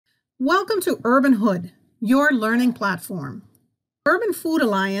Welcome to Urban Hood, your learning platform. Urban Food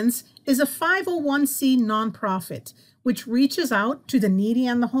Alliance is a 501c nonprofit which reaches out to the needy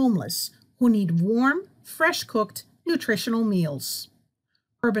and the homeless who need warm, fresh-cooked, nutritional meals.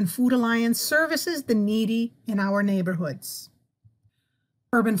 Urban Food Alliance services the needy in our neighborhoods.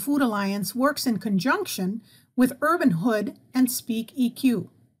 Urban Food Alliance works in conjunction with Urban Hood and Speak EQ.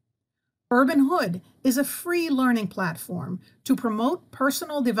 Urban Hood is a free learning platform to promote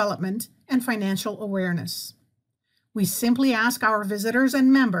personal development and financial awareness. We simply ask our visitors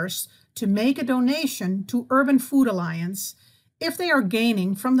and members to make a donation to Urban Food Alliance if they are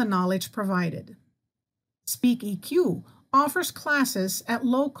gaining from the knowledge provided. Speak EQ offers classes at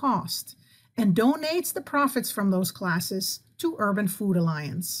low cost and donates the profits from those classes to Urban Food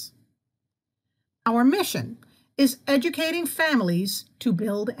Alliance. Our mission is educating families to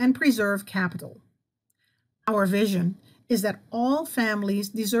build and preserve capital. Our vision is that all families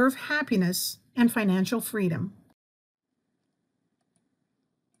deserve happiness and financial freedom.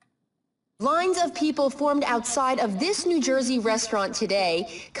 Lines of people formed outside of this New Jersey restaurant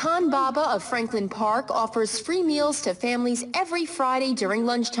today. Khan Baba of Franklin Park offers free meals to families every Friday during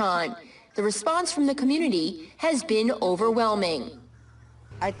lunchtime. The response from the community has been overwhelming.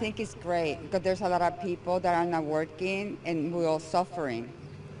 I think it's great because there's a lot of people that are not working and we're all suffering.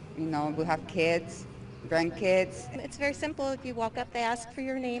 You know, we have kids, grandkids. It's very simple. If you walk up, they ask for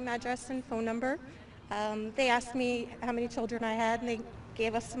your name, address, and phone number. They asked me how many children I had, and they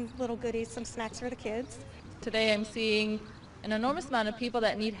gave us some little goodies, some snacks for the kids. Today I'm seeing an enormous amount of people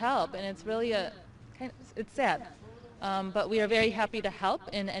that need help, and it's really it's sad. But we are very happy to help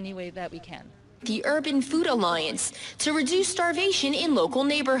in any way that we can. The Urban Food Alliance to reduce starvation in local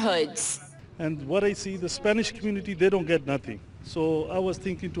neighborhoods. And what I see, the Spanish community, they don't get nothing. So I was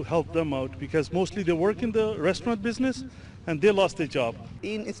thinking to help them out because mostly they work in the restaurant business and they lost their job.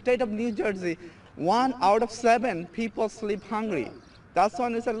 In the state of New Jersey, 1 out of 7 people sleep hungry. That's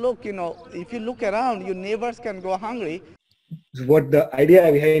when I said, look, you know, if you look around, your neighbors can go hungry. What the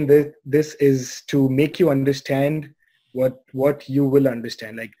idea behind this is to make you understand what you will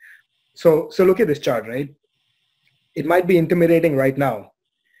understand. Like, so look at this chart, right? It might be intimidating right now,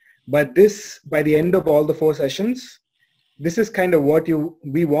 but this, by the end of all the 4 sessions, this is kind of what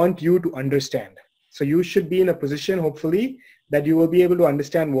we want you to understand. So you should be in a position, hopefully, that you will be able to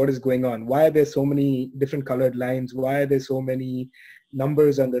understand what is going on. Why are there so many different colored lines? Why are there so many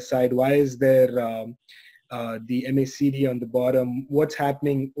numbers on the side? Why is there the MACD on the bottom? What's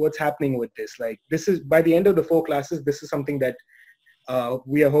happening with this? Like, this is, by the end of the 4 classes, this is something that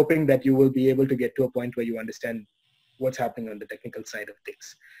we are hoping that you will be able to get to a point where you understand what's happening on the technical side of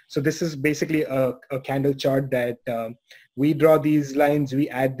things. So this is basically a candle chart that we draw these lines, we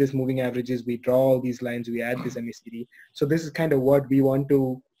add this moving averages, we draw all these lines, we add this MACD. So this is kind of what we want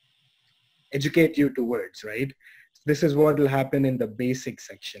to educate you towards, right? This is what will happen in the basic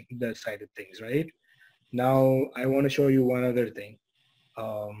section, the side of things, right? Now I want to show you one other thing.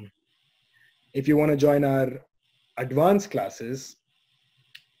 If you want to join our advanced classes,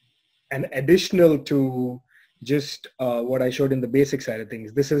 and additional to just what I showed in the basic side of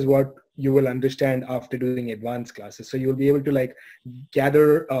things, this is what you will understand after doing advanced classes. So you'll be able to like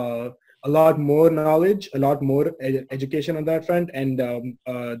gather a lot more knowledge, a lot more education on that front, and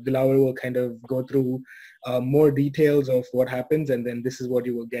Dilawar will kind of go through more details of what happens, and then this is what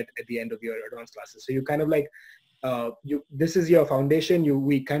you will get at the end of your advanced classes. So you kind of like, this is your foundation.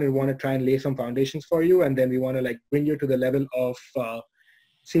 We kind of want to try and lay some foundations for you, and then we want to like bring you to the level of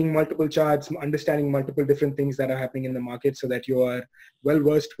seeing multiple charts, understanding multiple different things that are happening in the market, so that you are well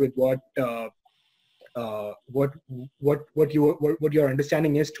versed with what your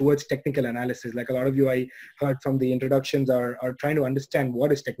understanding is towards technical analysis. Like a lot of you, I heard from the introductions, are trying to understand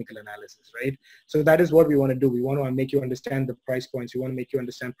what is technical analysis, right? So that is what we want to do. We want to make you understand the price points. We want to make you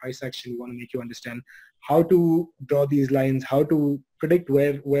understand price action. We want to make you understand how to draw these lines, how to predict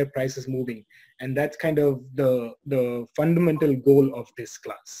where price is moving. And that's kind of the fundamental goal of this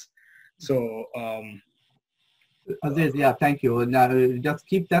class. So Aziz, yeah, thank you. Now, just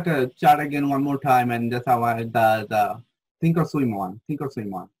keep that chart again one more time, and that's how the think or swim on.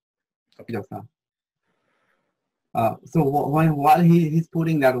 Okay. Just now. So while he's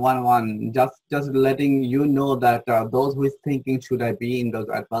putting that one, just letting you know that those who is thinking, should I be in those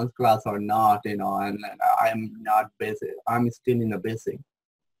advanced class or not, you know, and I'm not basic. I'm still in the basic.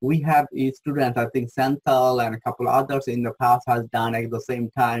 We have students, I think Santhal and a couple others in the past has done at the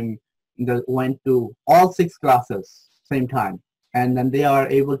same time. They went to all 6 classes same time, and then they are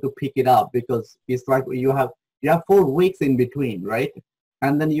able to pick it up because it's like you have 4 weeks in between, right?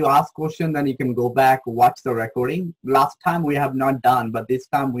 and then you ask question, then you can go back, watch the recording. Last time we have not done, but this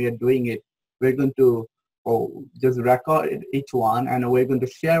time we are doing it. We're going to just record each one, and we're going to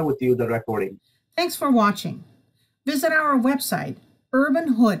share with you the recording. Thanks for watching. Visit our website,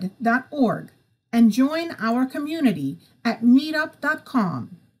 urbanhood.org, and join our community at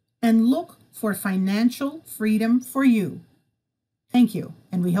meetup.com and look for financial freedom for you. Thank you,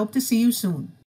 and we hope to see you soon.